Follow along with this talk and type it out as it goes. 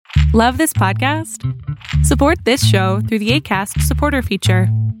Love this podcast? Support this show through the Acast supporter feature.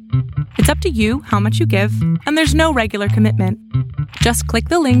 It's up to you how much you give, and there's no regular commitment. Just click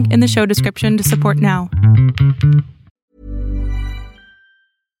the link in the show description to support now.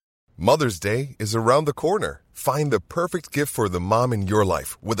 Mother's Day is around the corner. Find the perfect gift for the mom in your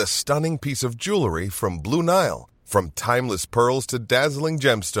life with a stunning piece of jewelry from Blue Nile. From timeless pearls to dazzling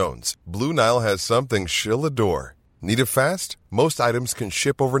gemstones, Blue Nile has something she'll adore. Need it fast? Most items can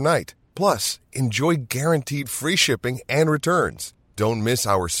ship overnight. Plus, enjoy guaranteed free shipping and returns. Don't miss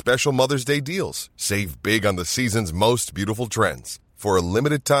our special Mother's Day deals. Save big on the season's most beautiful trends. For a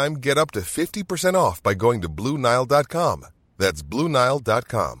limited time, get up to 50% off by going to BlueNile.com. That's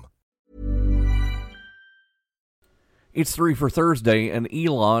BlueNile.com. It's 3 for Thursday, and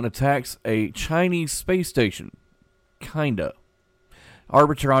Elon attacks a Chinese space station. Kinda.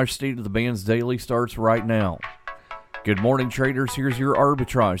 Arbitrage State of the Bands Daily starts right now. Good morning, traders. Here's your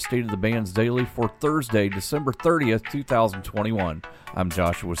Arbitrage State of the Bands Daily for Thursday, December 30th, 2021. I'm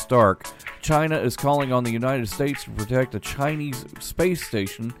Joshua Stark. China is calling on the United States to protect a Chinese space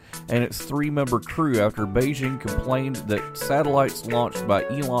station and its 3-member crew after Beijing complained that satellites launched by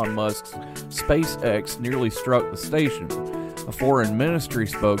Elon Musk's SpaceX nearly struck the station. A foreign ministry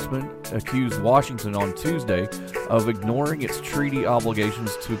spokesman accused Washington on Tuesday of ignoring its treaty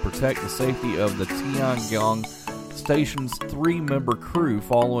obligations to protect the safety of the Tiangong station's 3-member crew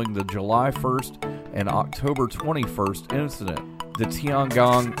following the July 1st and October 21st incident. The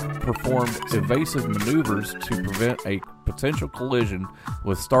Tiangong performed evasive maneuvers to prevent a potential collision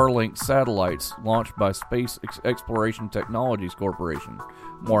with Starlink satellites launched by Space Exploration Technologies Corporation.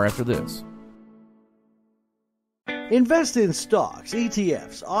 More after this. Invest in stocks,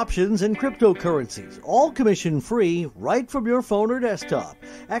 ETFs, options, and cryptocurrencies, all commission-free, right from your phone or desktop.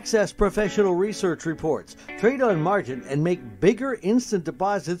 Access professional research reports, trade on margin, and make bigger instant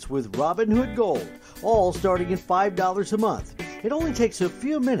deposits with Robinhood Gold, all starting at $5 a month. It only takes a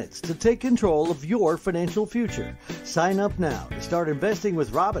few minutes to take control of your financial future. Sign up now to start investing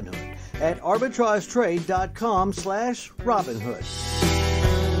with Robinhood at arbitragetrade.com/Robinhood.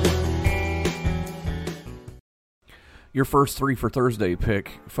 Your first 3 for Thursday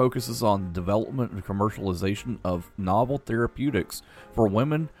pick focuses on the development and commercialization of novel therapeutics for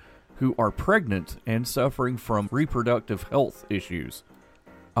women who are pregnant and suffering from reproductive health issues.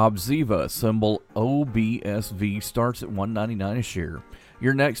 Obziva, symbol OBSV, starts at $1.99 a share.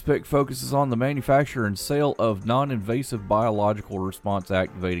 Your next pick focuses on the manufacture and sale of non-invasive biological response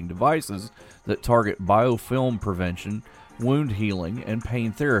activating devices that target biofilm prevention, wound healing, and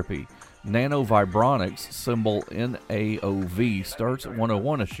pain therapy. Nanovibronics, symbol NAOV, starts at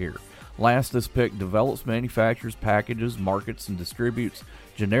 $101 a share. Last, this pick develops, manufactures, packages, markets, and distributes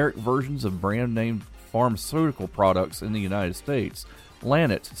generic versions of brand-name pharmaceutical products in the United States.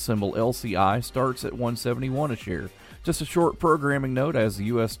 Lanet, symbol LCI, starts at $171 a share. Just a short programming note, as the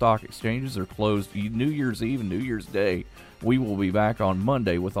U.S. stock exchanges are closed New Year's Eve and New Year's Day, we will be back on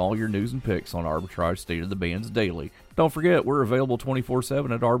Monday with all your news and picks on Arbitrage State of the Bands Daily. Don't forget, we're available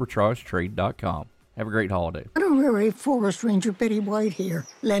 24/7 at arbitragetrade.com. Have a great holiday. Honorary Forest Ranger Betty White here,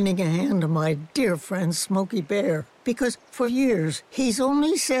 lending a hand to my dear friend Smokey Bear. Because for years, he's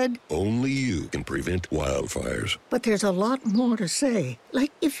only said, only you can prevent wildfires. But there's a lot more to say.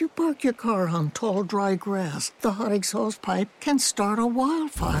 Like if you park your car on tall, dry grass, the hot exhaust pipe can start a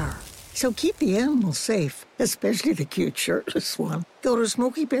wildfire. So keep the animals safe, especially the cute shirtless one. Go to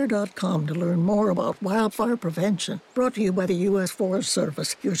SmokeyBear.com to learn more about wildfire prevention. Brought to you by the U.S. Forest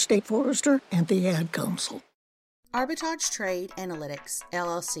Service, your state forester, and the Ad Council. Arbitrage Trade Analytics,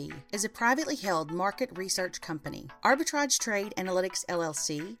 LLC, is a privately held market research company. Arbitrage Trade Analytics,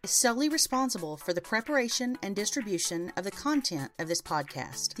 LLC, is solely responsible for the preparation and distribution of the content of this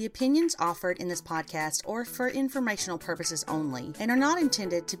podcast. The opinions offered in this podcast are for informational purposes only and are not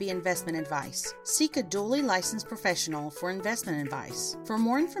intended to be investment advice. Seek a duly licensed professional for investment advice. For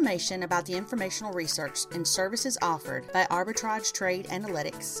more information about the informational research and services offered by Arbitrage Trade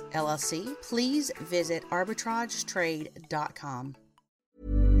Analytics, LLC, please visit arbitragetrade.com.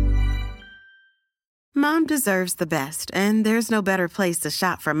 Mom deserves the best, and there's no better place to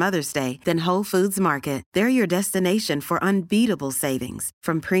shop for Mother's Day than Whole Foods Market. They're your destination for unbeatable savings,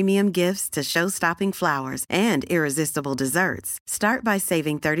 from premium gifts to show-stopping flowers and irresistible desserts. Start by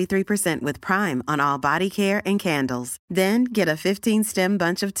saving 33% with Prime on all body care and candles. Then get a 15-stem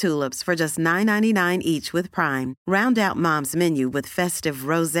bunch of tulips for just $9.99 each with Prime. Round out Mom's menu with festive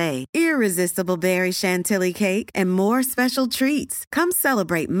rosé, irresistible berry chantilly cake, and more special treats. Come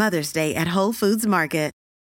celebrate Mother's Day at Whole Foods Market.